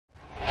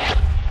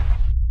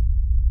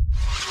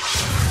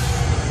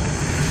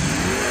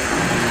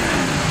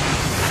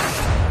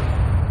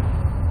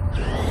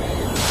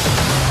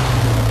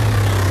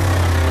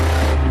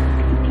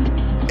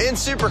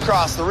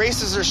Supercross, the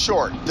races are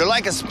short. They're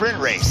like a sprint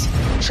race.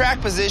 Track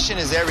position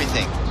is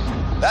everything.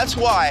 That's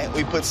why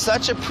we put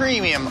such a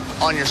premium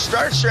on your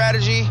start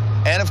strategy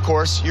and, of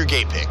course, your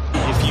gate pick.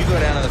 If you go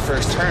down to the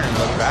first turn and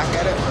look back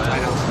at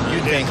it,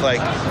 you'd think like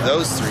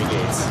those 3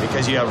 gates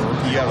because you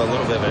have a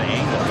little bit of an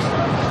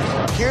angle.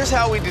 Here's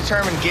how we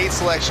determine gate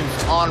selection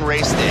on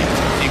race day.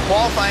 In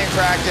qualifying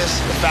practice,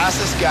 the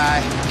fastest guy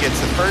gets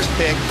the first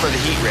pick for the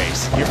heat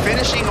race. Your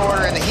finishing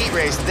order in the heat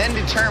race then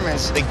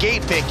determines the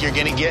gate pick you're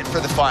going to get for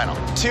the final.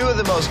 2 of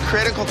the most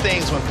critical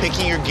things when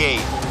picking your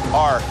gate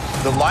are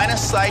the line of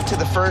sight to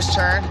the first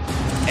turn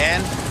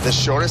and the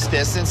shortest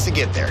distance to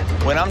get there.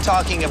 When I'm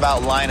talking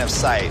about line of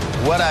sight,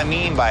 what I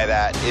mean by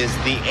that is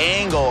the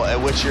angle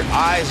at which your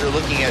eyes are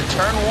looking at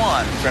turn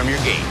 1 from your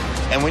gate.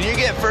 And when you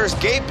get first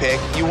gate pick,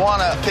 you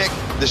want to pick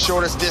the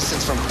shortest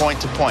distance from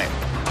point to point.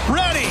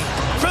 Ready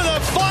for the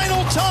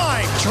final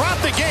time. Drop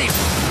the gate.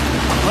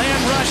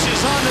 Land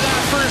rushes onto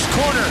that first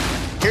corner.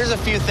 Here's a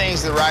few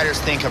things the riders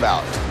think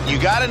about. You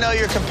got to know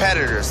your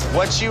competitors.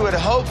 What you would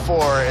hope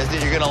for is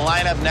that you're going to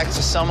line up next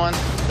to someone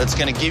that's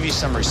going to give you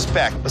some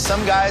respect. But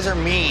some guys are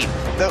mean.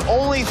 The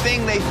only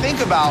thing they think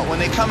about when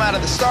they come out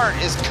of the start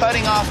is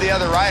cutting off the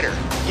other rider.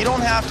 You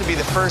don't have to be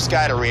the first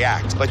guy to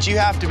react, but you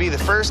have to be the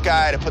first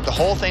guy to put the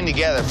whole thing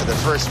together for the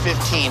first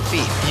 15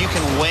 feet. You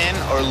can win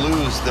or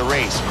lose the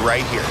race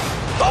right here.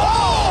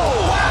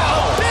 Oh,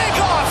 wow!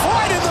 Big off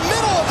right in the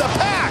middle of the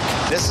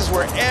pack. This is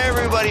where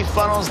everybody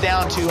funnels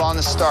down to on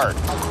the start.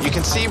 You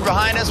can see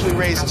behind us we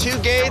raised 2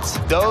 gates.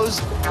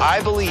 Those,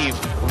 I believe,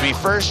 would be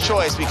first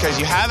choice because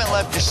you haven't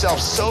left yourself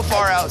so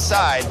far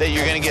outside that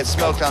you're going to get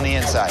smoked on the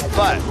inside.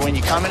 But when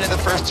you come into the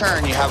first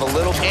turn, you have a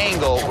little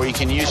angle where you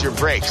can use your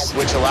brakes,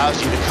 which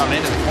allows you to come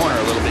into the corner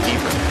a little bit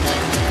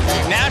deeper.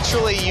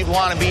 Naturally, you'd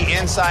want to be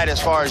inside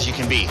as far as you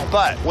can be.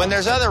 But when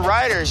there's other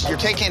riders, you're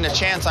taking a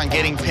chance on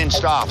getting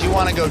pinched off. You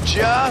want to go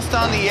just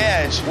on the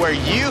edge where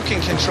you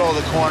can control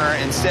the corner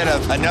instead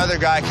of another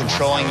guy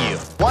controlling you.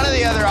 One of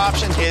the other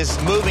options is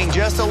moving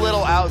just a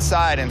little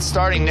outside and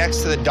starting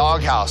next to the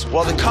doghouse.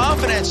 Well, the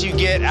confidence you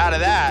get out of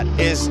that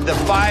is the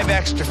 5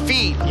 extra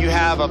feet you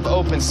have of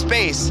open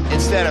space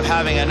instead of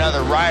having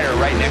another rider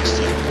right next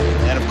to you.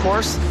 And of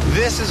course,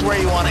 this is where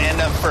you want to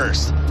end up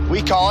first.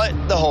 We call it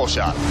the hole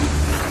shot.